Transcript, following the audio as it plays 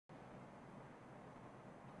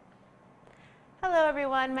Hello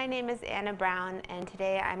everyone, my name is Anna Brown, and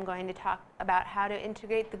today I'm going to talk about how to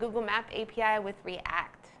integrate the Google Maps API with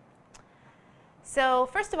React. So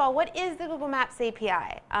first of all, what is the Google Maps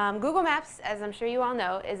API? Google Maps, as I'm sure you all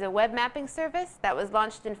know, is a web mapping service that was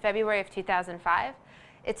launched in February of 2005.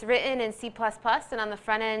 It's written in C++ and on the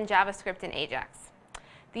front end, JavaScript and Ajax.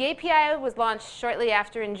 The API was launched shortly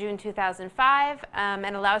after in June 2005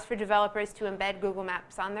 and allows for developers to embed Google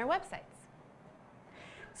Maps on their websites.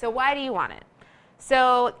 So why do you want it?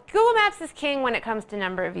 So Google Maps is king when it comes to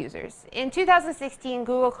number of users. In 2016,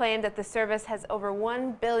 Google claimed that the service has over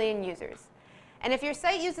 1 billion users. And if your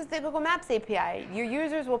site uses the Google Maps API, your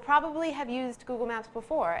users will probably have used Google Maps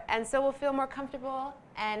before, and so will feel more comfortable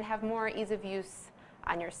and have more ease of use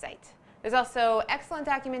on your site. There's also excellent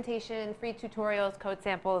documentation, free tutorials, code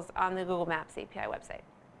samples on the Google Maps API website.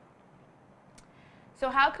 So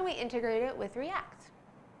how can we integrate it with React?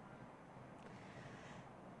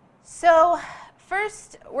 So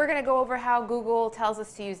first, we're going to go over how Google tells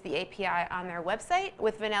us to use the API on their website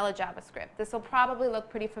with vanilla JavaScript. This will probably look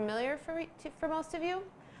pretty familiar for most of you.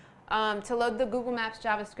 To load the Google Maps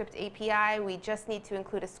JavaScript API, we just need to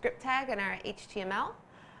include a script tag in our HTML.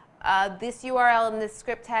 This URL in this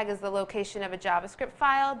script tag is the location of a JavaScript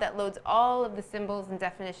file that loads all of the symbols and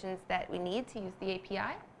definitions that we need to use the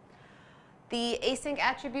API. The async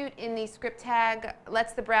attribute in the script tag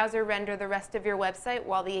lets the browser render the rest of your website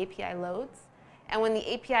while the API loads. And when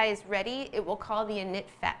the API is ready, it will call the init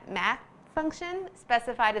function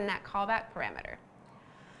specified in that callback parameter.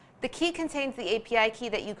 The key contains the API key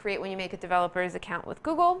that you create when you make a developer's account with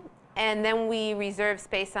Google. And then we reserve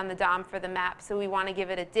space on the DOM for the map, so we want to give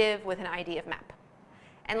it a div with an ID of map.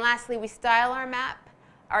 And lastly, we style our map,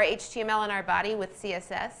 our HTML, and our body with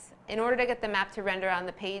CSS. In order to get the map to render on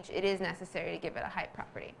the page, it is necessary to give it a height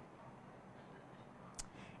property.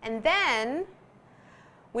 And then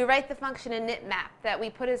we write the function initMap that we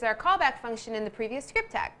put as our callback function in the previous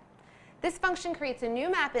script tag. This function creates a new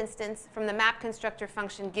map instance from the map constructor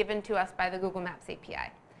function given to us by the Google Maps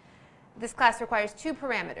API. This class requires two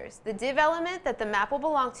parameters, the div element that the map will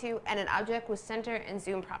belong to, and an object with center and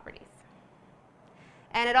zoom properties.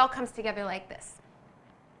 And it all comes together like this.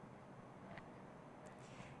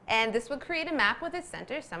 And this would create a map with its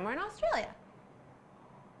center somewhere in Australia.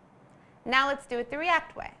 Now let's do it the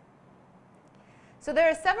React way. So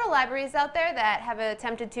there are several libraries out there that have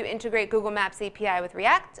attempted to integrate Google Maps API with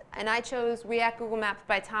React, and I chose React Google Maps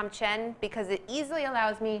by Tom Chen because it easily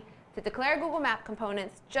allows me to declare Google Map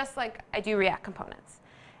components just like I do React components.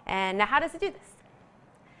 And now how does it do this?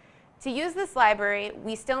 To use this library,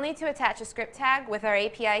 we still need to attach a script tag with our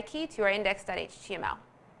API key to our index.html.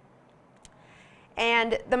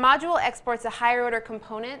 And the module exports a higher order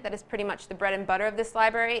component that is pretty much the bread and butter of this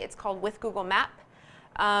library. It's called with Google Map.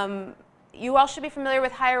 You all should be familiar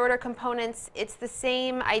with higher order components. It's the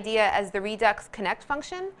same idea as the Redux connect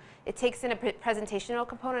function. It takes in a presentational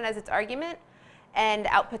component as its argument and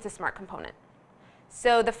outputs a smart component.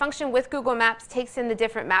 So the function with Google Maps takes in the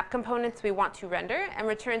different map components we want to render and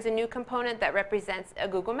returns a new component that represents a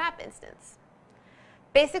Google Map instance.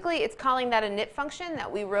 Basically, it's calling that init function that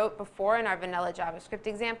we wrote before in our vanilla JavaScript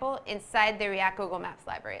example inside the React Google Maps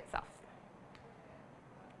library itself.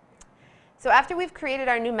 So after we've created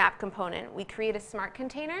our new map component, we create a smart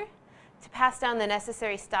container to pass down the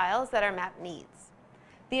necessary styles that our map needs.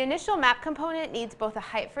 The initial map component needs both a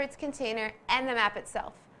height for its container and the map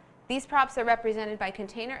itself. These props are represented by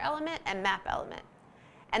container element and map element.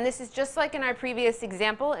 And this is just like in our previous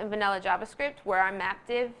example in vanilla JavaScript where our map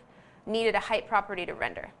div needed a height property to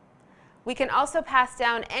render. We can also pass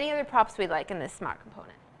down any other props we'd like in this smart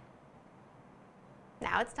component.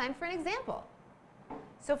 Now it's time for an example.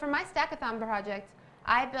 So for my Stackathon project,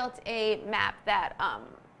 I built a map that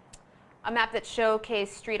showcased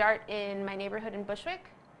street art in my neighborhood in Bushwick.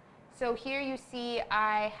 So here you see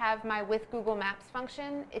I have my with Google Maps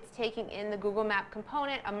function. It's taking in the Google Map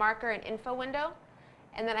component, a marker, and info window.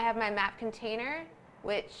 And then I have my map container,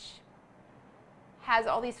 which has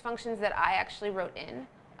all these functions that I actually wrote in.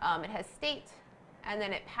 It has state, and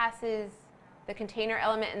then it passes the container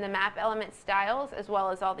element and the map element styles, as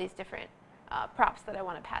well as all these different props that I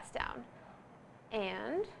want to pass down.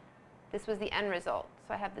 And this was the end result.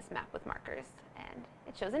 So I have this map with markers, and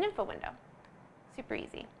it shows an info window. Super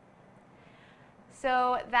easy.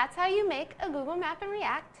 So that's how you make a Google Map in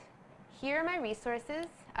React. Here are my resources,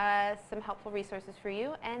 some helpful resources for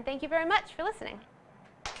you, and thank you very much for listening.